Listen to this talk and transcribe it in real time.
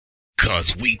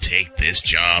'Cause we take this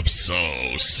job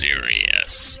so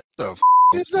serious. The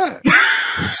is that?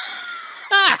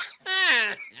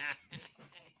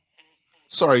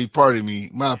 Sorry, pardon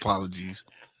me. My apologies.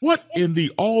 What in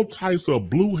the all types of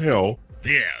blue hell?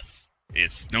 This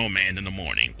is Snowman in the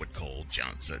Morning with Cole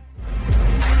Johnson.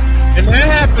 And that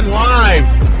happened live.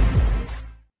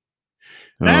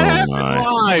 That happened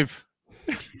live.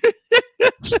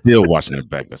 Still watching it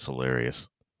back. That's hilarious.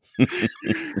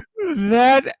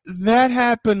 That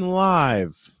happened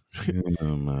live.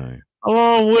 Oh my.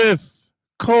 Along with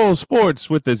Cole Sports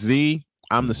with the Z.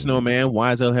 I'm the Snowman.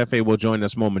 Wise El Jefe will join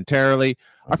us momentarily.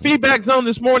 Our feedback zone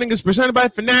this morning is presented by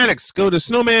Fanatics. Go to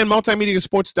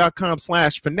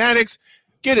snowmanmultimediasports.com/fanatics.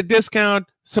 Get a discount.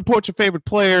 Support your favorite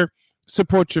player.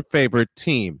 Support your favorite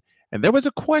team. And there was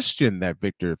a question that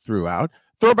Victor threw out.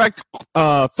 Throwback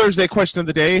Thursday question of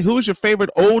the day. Who is your favorite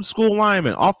old school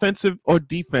lineman, offensive or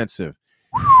defensive?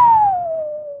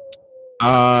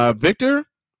 Victor,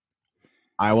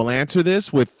 I will answer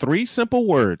this with 3 simple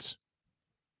words.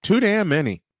 Too damn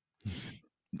many.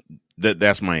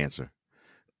 That's my answer.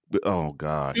 Oh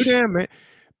gosh. Too damn many.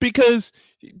 Because,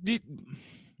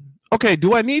 okay,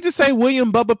 do I need to say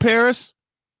William Bubba Paris?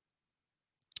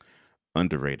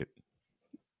 Underrated.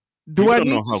 Do I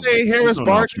need to say Harris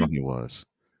Barton? He was.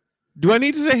 Do I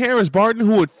need to say Harris Barton,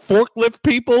 who would forklift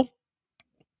people?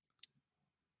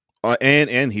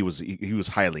 And he was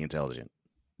highly intelligent.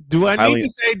 Do I need to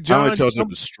say John? Intelligent,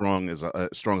 but strong as a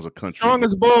country. Strong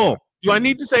as a bull. Do I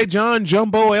need to say John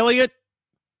Jumbo Elliott?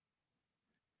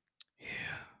 Yeah.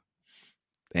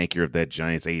 Anchor of that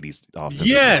Giants 80s offense.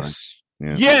 Yes.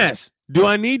 Yeah. Yes. Do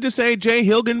I need to say Jay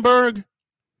Hilgenberg?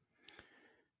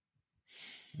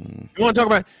 You want to talk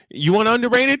about? You want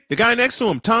underrated? The guy next to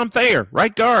him, Tom Thayer,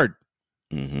 right guard.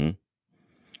 Mm-hmm.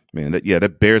 Man,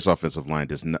 that Bears offensive line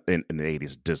does not in the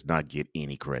 80s does not get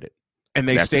any credit. And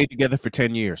they stayed together for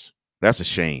 10 years. That's a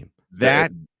shame.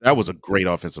 That was a great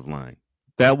offensive line.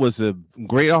 That was a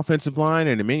great offensive line,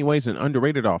 and in many ways an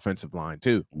underrated offensive line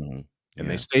too. Mm-hmm. And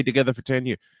they stayed together for 10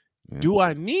 years. Yeah. Do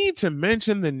I need to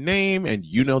mention the name? And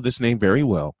you know this name very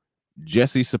well,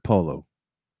 Jesse Sapolo,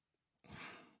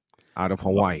 out of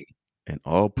Hawaii, an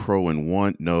All-Pro in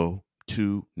 1,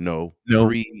 2,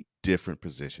 3 different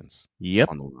positions. Yep,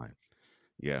 on the line.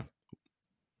 Yeah,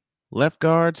 left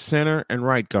guard, center, and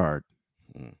right guard.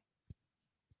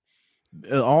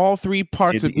 All 3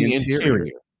 parts of the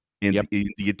interior. In the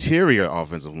interior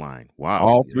offensive line. Wow.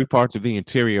 All 3 parts of the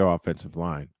interior offensive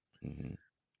line. Mm-hmm.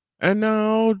 And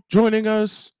now joining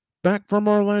us back from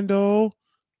Orlando,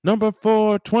 number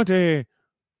 420,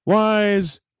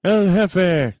 Wise El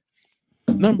Jefe.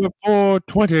 Number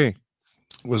 420.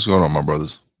 What's going on, my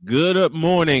brothers? Good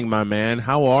morning, my man.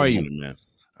 How are you? Man?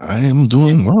 I am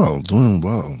doing well.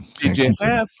 Did you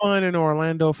have fun in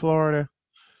Orlando, Florida?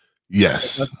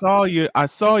 Yes. I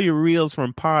saw your reels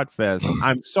from Podfest.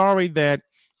 I'm sorry that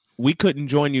we couldn't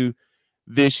join you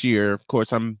this year. Of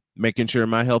course, I'm making sure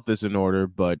my health is in order,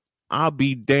 but I'll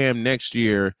be damned next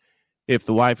year if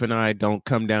the wife and I don't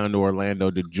come down to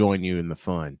Orlando to join you in the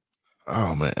fun.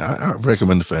 Oh man, I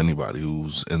recommend it for anybody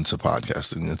who's into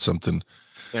podcasting. It's something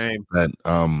that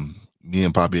me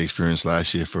and Poppy experienced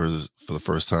last year for the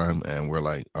first time, and we're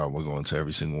like, we're going to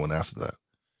every single one after that.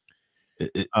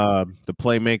 The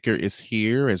Playmaker is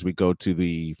here as we go to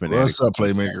the Fanatics. What's up,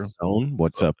 Playmaker?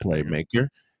 What's up, Playmaker?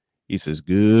 He says,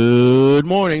 good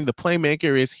morning. The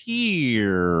Playmaker is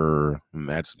here.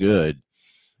 That's good.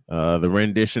 The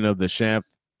rendition of the Shaft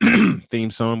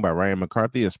theme song by Ryan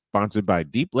McCarthy is sponsored by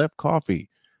Deep Left Coffee,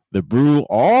 the brew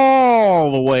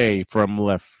all the way from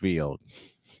left field.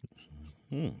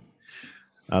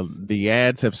 The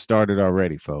ads have started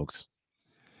already, folks.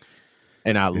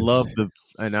 And I love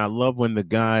when the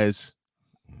guys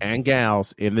and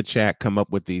gals in the chat come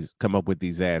up with these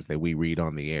ads that we read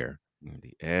on the air.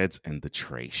 The ads and the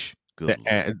trash. We'll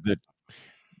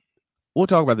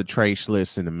talk about the trash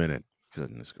list in a minute.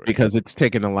 Goodness gracious. Because it's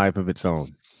taken a life of its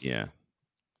own. Yeah.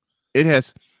 It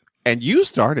has. And you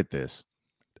started this.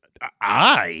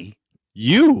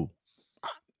 You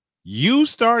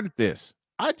started this.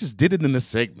 I just did it in a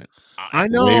segment. I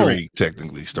know. Ray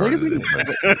technically started it.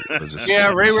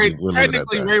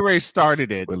 Ray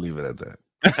started it. We'll leave it at that.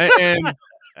 And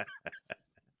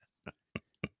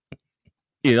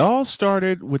it all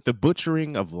started with the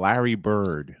butchering of Larry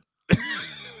Bird.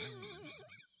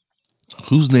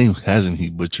 Whose name hasn't he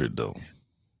butchered, though?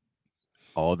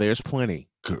 Oh, there's plenty.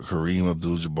 Kareem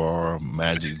Abdul-Jabbar,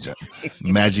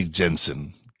 Magic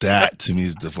Jensen. That, to me,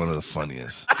 is one of the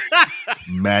funniest.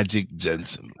 Magic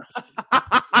Jensen.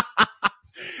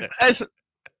 It's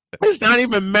not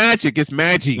even magic. It's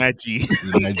Maggie.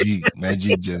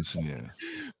 Magic Jensen, yeah.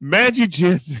 Magic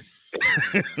Jensen.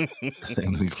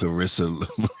 And then Clarissa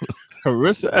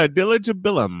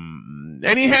Diligibilum.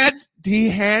 And he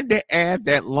had to add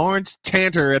that Lawrence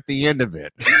Tanter at the end of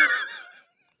it.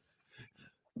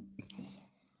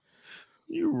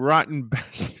 You rotten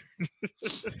bastard.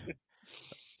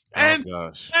 And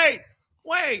gosh. hey,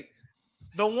 wait.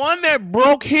 The one that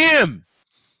broke him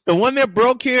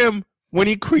when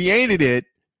he created it,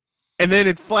 and then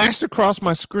it flashed across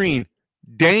my screen.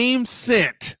 Dame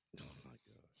Sent.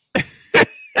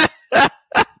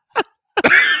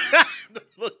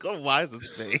 Look on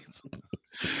Wise's face.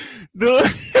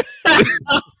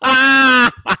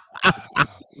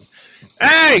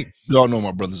 Hey, y'all know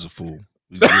my brother's a fool.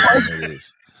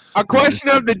 A question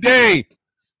of the day.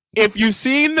 If you've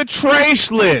seen the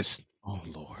trash list, oh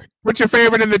Lord, put your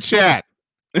favorite in the chat.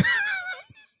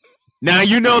 Now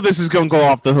you know this is going to go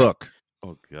off the hook.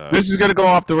 Oh God, this is going to go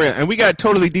off the rail, and we got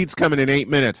Totally Deets coming in 8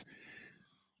 minutes.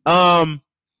 Oh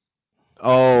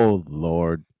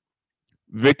Lord,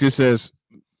 Victor says,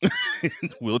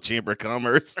 Will Chamber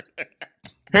Commerce.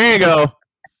 Here you go.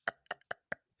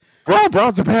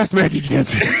 Bro's the past Magic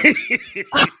Jensen.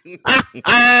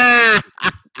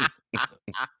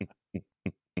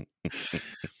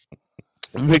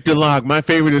 Victor Locke, my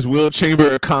favorite is Will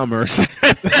Chamber of Commerce.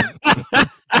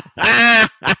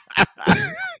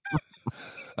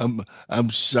 I'm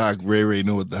shocked Ray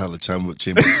know what the hell a Chamber of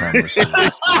Commerce is.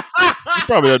 He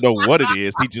probably don't know what it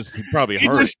is. He probably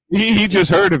heard it. He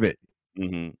just heard of it.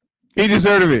 Mm-hmm. He just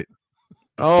heard of it.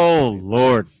 Oh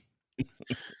Lord.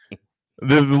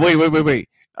 Wait.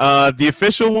 The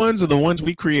official ones are the ones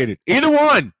we created. Either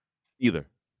one. Either.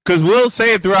 Because we'll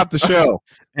say it throughout the show.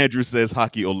 Andrew says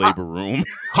hockey or labor room.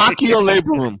 Hockey or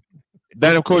labor room.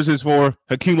 That, of course, is for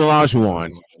Hakeem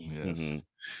Olajuwon. Yes. Mm-hmm.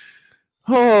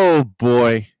 Oh,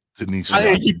 boy. Denise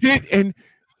He did, and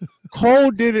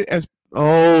Cole did it as,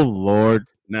 oh, Lord.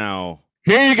 Now.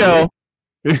 Here you go.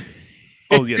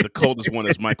 Oh, yeah, the coldest one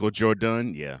is Michael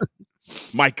Jordan. Yeah.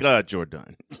 Micah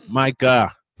Jordan. Micah.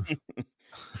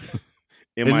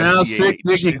 And now Sick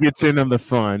Nigga gets in on the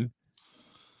fun.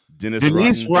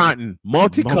 Denise Rotten.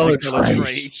 Multicolored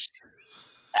trash.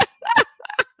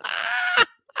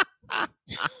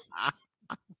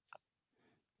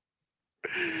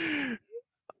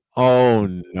 Oh,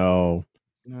 no.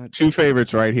 Two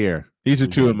favorites right here. These are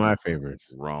two of my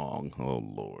favorites. Wrong. Oh,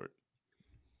 Lord.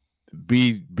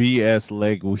 BS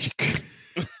leg week.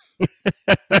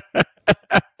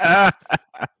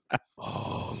 Oh,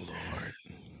 Lord.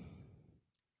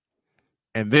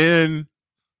 And then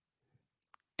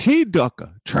T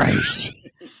Ducker trash.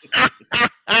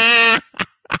 That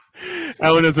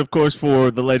one is, of course,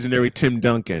 for the legendary Tim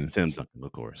Duncan. Tim Duncan,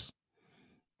 of course.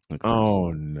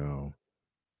 Oh, no.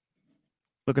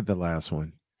 Look at the last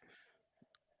one.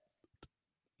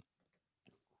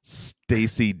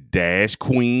 Stacy Dash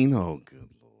Queen. Oh, good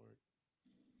Lord.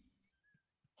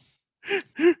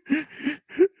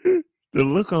 The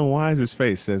look on Wise's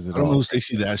face says it all. I don't know who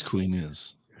Stacy Dash Queen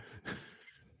is.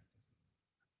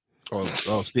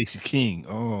 Oh, Stacey King.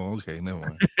 Oh, okay, never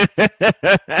mind.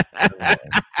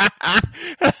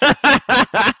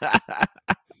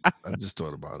 I just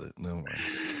thought about it. Never mind.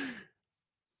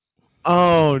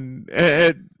 Oh,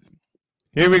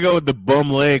 here we go with the bum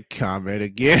leg comment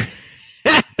again.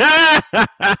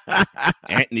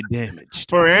 Anthony Damaged.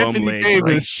 For Anthony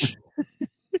Davis.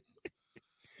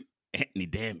 Anthony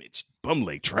Damaged. Bum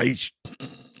leg trash.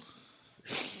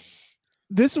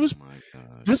 This was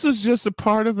just a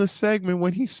part of a segment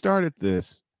when he started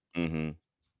this. Mm-hmm.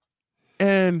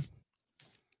 And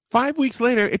 5 weeks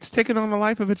later, it's taken on a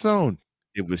life of its own.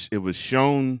 It was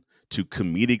shown to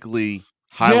comedically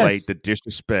highlight the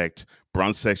disrespect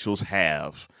bronsexuals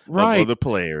have of other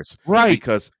players. Right.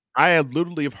 Because I have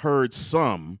literally heard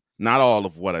some, not all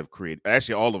of what I've created.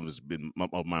 Actually, all of it has been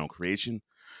of my own creation.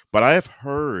 But I have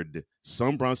heard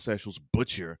some bronsexuals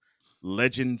butcher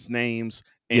legends' names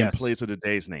and players of the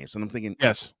day's names. And I'm thinking,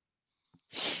 yes.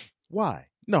 Why?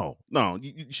 No,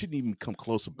 you shouldn't even come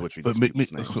close to butchering these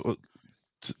people's names.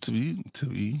 To be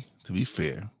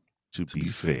fair.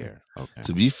 Okay.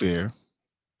 To be fair,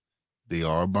 they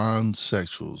are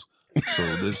bisexuals.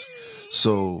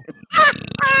 So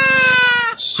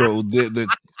the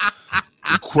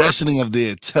questioning of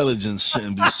their intelligence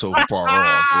shouldn't be so far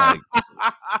off.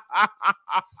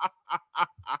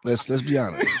 Like, let's be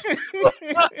honest.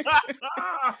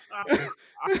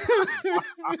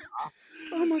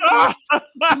 Oh my gosh. The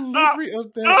delivery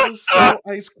of that was so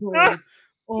ice cold.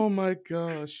 Oh my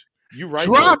gosh. You right.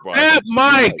 Drop though, that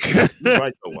mic. You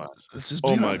right, though, Wise. Let's just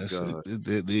Oh be my honest. God.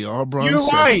 They are bronze. You're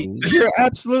right. circles. You're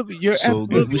absolutely So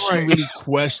we right. shouldn't really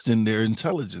question their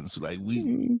intelligence. Like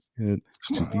come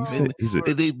on,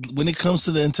 when it comes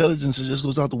to the intelligence, it just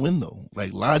goes out the window.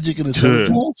 Like logic and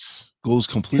intelligence goes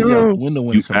completely out the window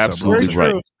when it comes absolutely to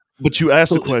right. But you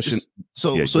asked the question.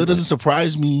 So it doesn't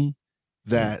surprise me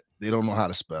that they don't know how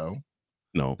to spell.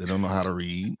 No, they don't know how to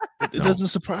read. It doesn't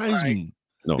surprise me.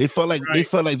 No, they felt like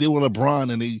they were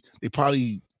LeBron, and they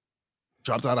probably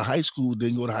dropped out of high school,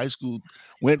 didn't go to high school,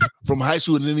 went from high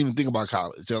school and didn't even think about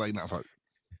college. They're like, nah, fuck.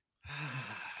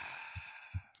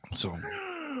 So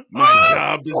my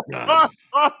job is done.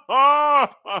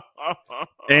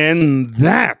 And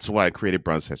that's why I created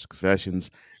Bronze Sexual Confessions,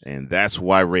 and that's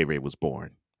why Ray Ray was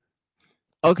born.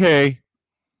 Okay.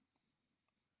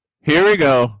 Here we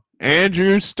go.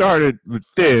 Andrew started with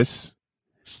this.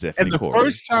 Stephanie and the Corey.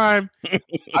 first time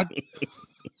I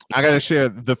gotta share,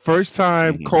 the first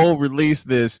time Cole released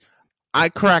this, I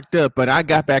cracked up, but I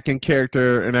got back in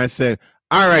character and I said,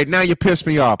 all right, now you pissed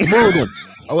me off. Move him.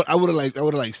 I would have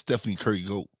liked Stephanie Curry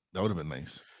GOAT. That would have been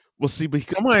nice. Well, see, but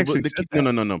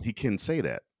no, he can't say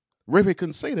that. Ray Ray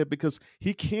couldn't say that because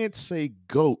he can't say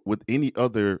GOAT with any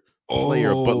other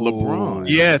player but LeBron.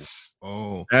 Yes.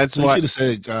 Oh, that's so why you could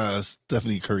have said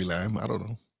Stephanie Curry Lamb. I don't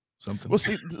know. Something. Well,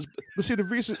 see, the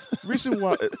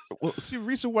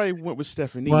reason why he went with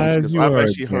Stephanie is because I've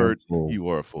actually heard you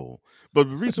are a fool. But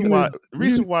the reason why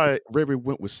Ray Ray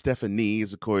went with Stephanie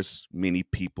is, of course, many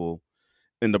people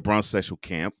in the bronze sexual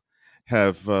camp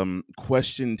have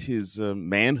questioned his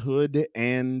manhood,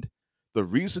 and the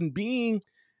reason being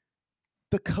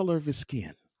the color of his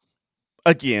skin.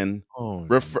 Again,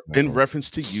 in reference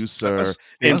to you, sir,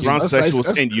 and bronze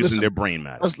sexuals and using their brain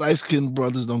matter. Us light-skinned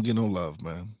brothers don't get no love,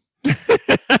 man.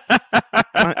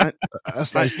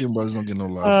 Us light-skinned brothers don't get no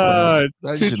love.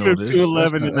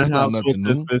 211 in the house with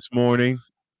us this morning.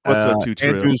 What's up, 2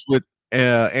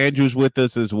 Andrew's with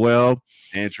us as well.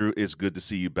 Andrew, it's good to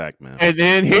see you back, man. And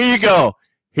then here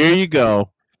you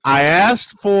go. I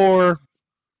asked for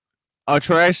a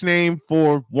trash name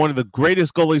for one of the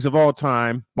greatest goalies of all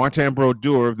time, Martin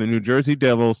Brodeur of the New Jersey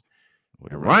Devils.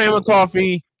 And Ryan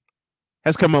McCoffey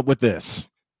has come up with this.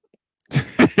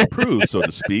 Prove, so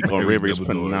to speak, on Ray Ray's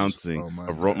pronouncing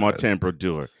of Martin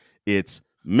Brodeur. It's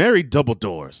Mary Double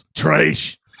Doors.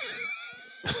 Trash.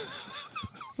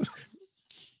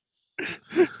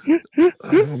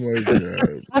 Oh my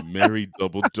God. Mary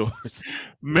Double Doors.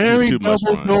 Mary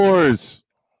Double Doors.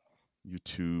 You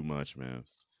too much, man.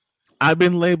 I've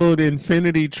been labeled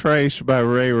Infinity Trash by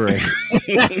Ray Ray.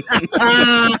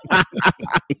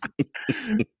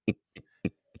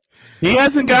 He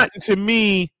hasn't gotten to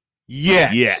me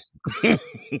yet.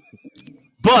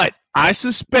 But I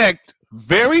suspect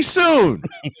very soon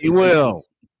he will.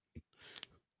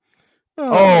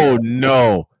 Oh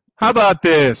no. How about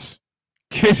this?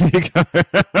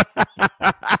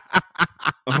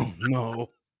 Oh no.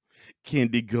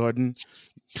 Kindergarten.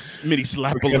 Mini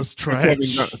Slapperless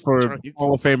trash. For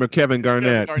Hall of Famer Kevin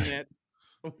Garnett.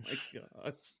 Oh my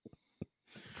God.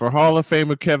 For Hall of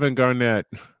Famer Kevin Garnett.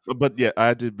 But yeah,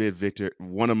 I did admit, Victor,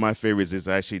 one of my favorites is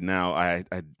actually now I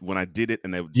when I did it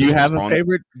and do you have a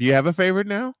favorite? Do you have a favorite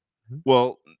now?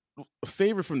 Well, a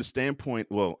favorite from the standpoint,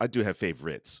 well, I do have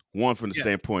favorites. One from the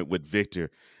standpoint with Victor.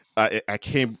 I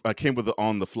came with it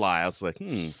on the fly. I was like,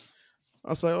 I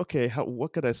was like, okay,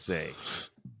 what could I say?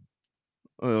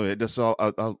 Oh, that's all.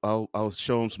 I'll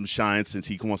show him some shine since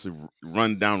he wants to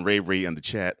run down Ray Ray in the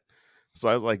chat. So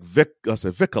I was like, I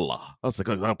said Vicola. I was like,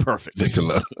 oh, perfect.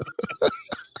 Vicola.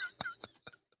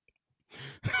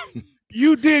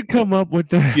 You did come up with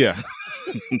that. Yeah.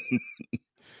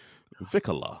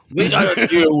 Vicola. We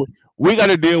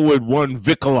gotta deal with one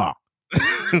Vicola.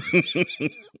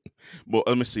 Well,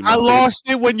 let me see. I lost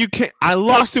it when you came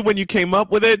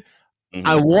up with it. Mm-hmm.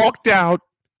 I walked out,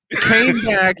 came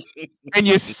back, and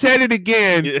you said it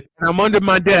again. Yeah. And I'm under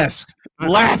my desk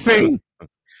laughing.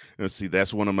 Let's see.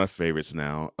 That's one of my favorites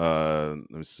now. Let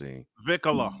me see.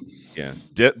 Vicola. Yeah,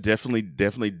 definitely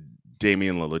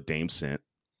Damian Lillard, Dame Sent.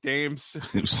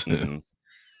 Mm-hmm.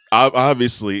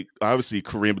 Obviously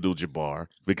Kareem Abdul-Jabbar,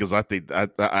 because I think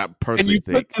I personally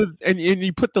think and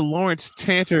you put the Lawrence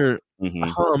Tanter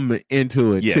hum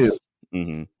into it too,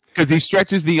 because he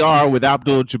stretches the R with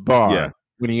Abdul-Jabbar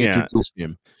when he introduced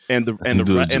him, the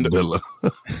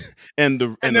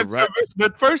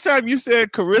first time you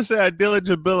said Carissa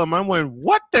Abdul-Jabbar, I went,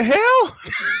 what the hell?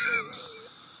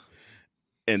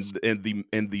 And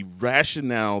the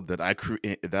rationale that I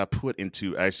put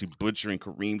into actually butchering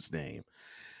Kareem's name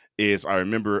is, I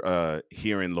remember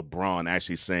hearing LeBron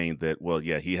actually saying that, well,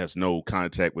 yeah, he has no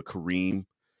contact with Kareem,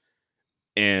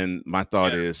 And my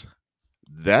thought is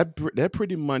that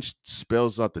pretty much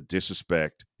spells out the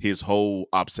disrespect his whole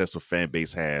obsessive fan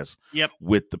base has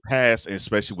with the past, and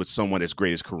especially with someone as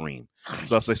great as Kareem.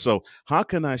 So I say, so how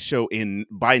can I show in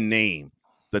by name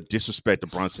the disrespect the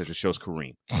Bronx Central shows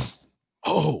Kareem?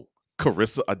 Oh,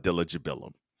 Carissa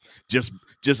Adela-Jabillam. Just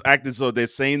acting as though they're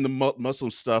saying the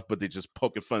Muslim stuff, but they're just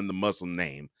poking fun of the Muslim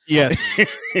name. Yes.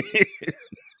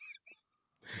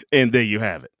 And there you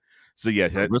have it. So yeah,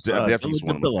 definitely is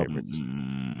one of my favorites.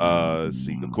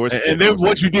 See, of course, and then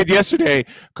what you did yesterday,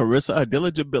 Carissa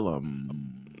Adela-Jabillam.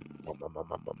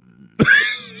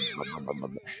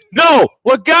 No,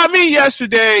 what got me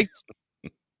yesterday,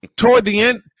 toward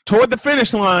the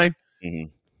finish line,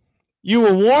 you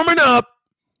were warming up,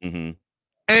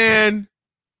 and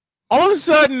all of a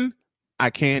sudden, I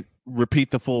can't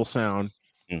repeat the full sound.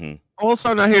 All of a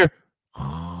sudden, I hear.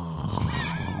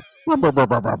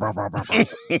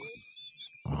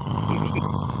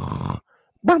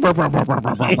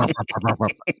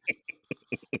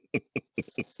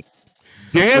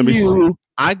 Damn you!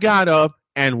 I got up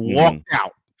and walked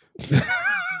out.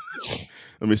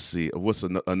 Let me see. What's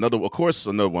another? Of course,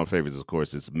 another one of my favorites. Of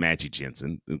course, is Magic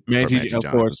Jensen. Magic, of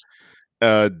course.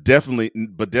 Definitely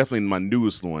my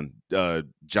newest one,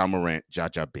 John Morant,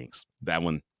 Jaja Binks. That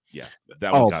one, yeah,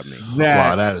 that one got me.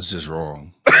 Wow, that is just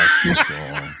wrong. That's just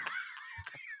wrong.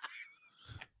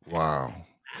 Wow.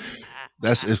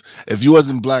 That's if you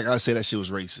wasn't black, I'd say that shit was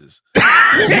racist.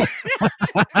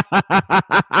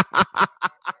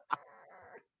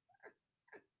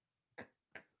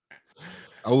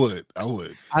 I would.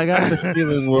 I got the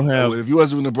feeling we'll have. If you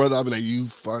wasn't a brother, I'd be like, you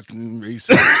fucking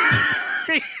racist.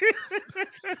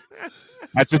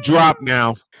 That's a drop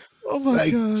now. Oh my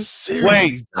god! Seriously?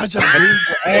 Wait,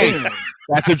 hey,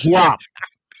 that's a drop.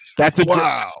 That's a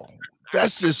wow.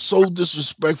 That's just so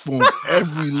disrespectful on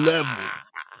every level.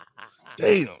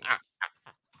 Damn.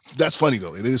 That's funny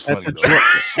though. It is funny though.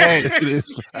 Hey, it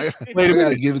is. I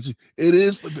gotta give it to you. It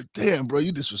is, but damn, bro,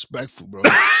 you disrespectful, bro.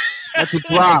 That's a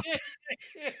drop.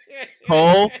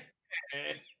 Cole,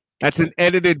 that's an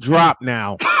edited drop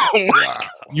now. Wow.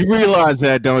 You realize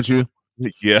that, don't you?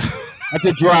 Yeah, that's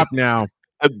a drop now.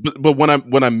 But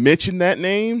when I mentioned that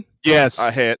name, yes,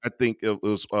 I think it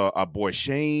was our boy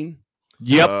Shane.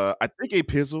 Yep. I think A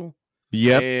Pizzle.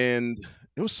 Yep. And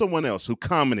it was someone else who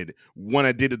commented when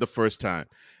I did it the first time.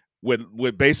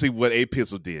 With basically what A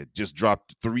Pizzle did, just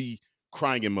dropped 3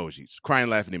 crying emojis, crying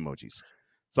laughing emojis.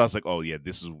 So I was like, oh yeah,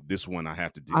 this one I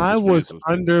have to do. I was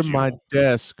under my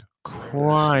desk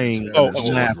crying.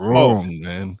 Wrong,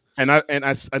 man. And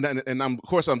I'm of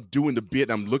course I'm doing the bit.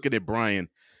 I'm looking at Brian.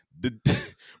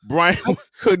 Brian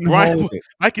couldn't hold it.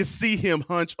 I could see him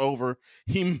hunch over.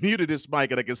 He muted his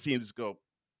mic, and I could see him just go.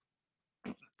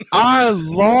 I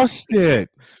lost it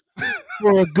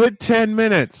for a good 10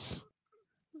 minutes.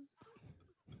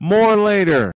 More later.